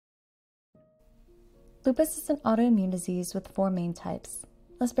Lupus is an autoimmune disease with 4 main types.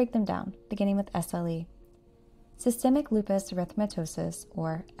 Let's break them down, beginning with SLE. Systemic lupus erythematosus,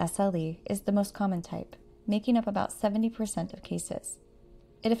 or SLE, is the most common type, making up about 70% of cases.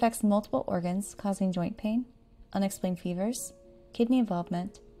 It affects multiple organs, causing joint pain, unexplained fevers, kidney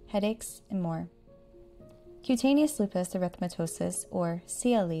involvement, headaches, and more. Cutaneous lupus erythematosus, or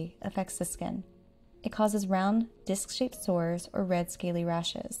CLE, affects the skin. It causes round, disc-shaped sores or red scaly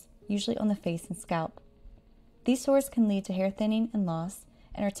rashes, usually on the face and scalp. These sores can lead to hair thinning and loss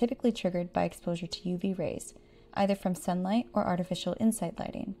and are typically triggered by exposure to UV rays, either from sunlight or artificial inside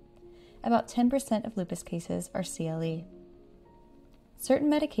lighting. About 10% of lupus cases are CLE.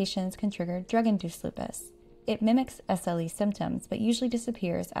 Certain medications can trigger drug-induced lupus. It mimics SLE symptoms but usually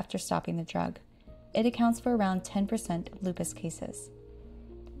disappears after stopping the drug. It accounts for around 10% of lupus cases.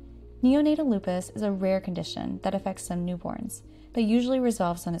 Neonatal lupus is a rare condition that affects some newborns, but usually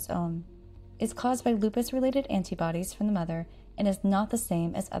resolves on its own. It's caused by lupus-related antibodies from the mother and is not the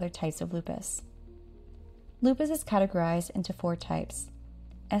same as other types of lupus. Lupus is categorized into 4 types: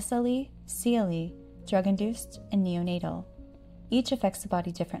 SLE, CLE, drug-induced, and neonatal. Each affects the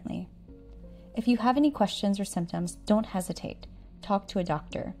body differently. If you have any questions or symptoms, don't hesitate. Talk to a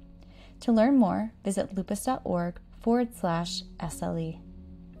doctor. To learn more, visit lupus.org/SLE.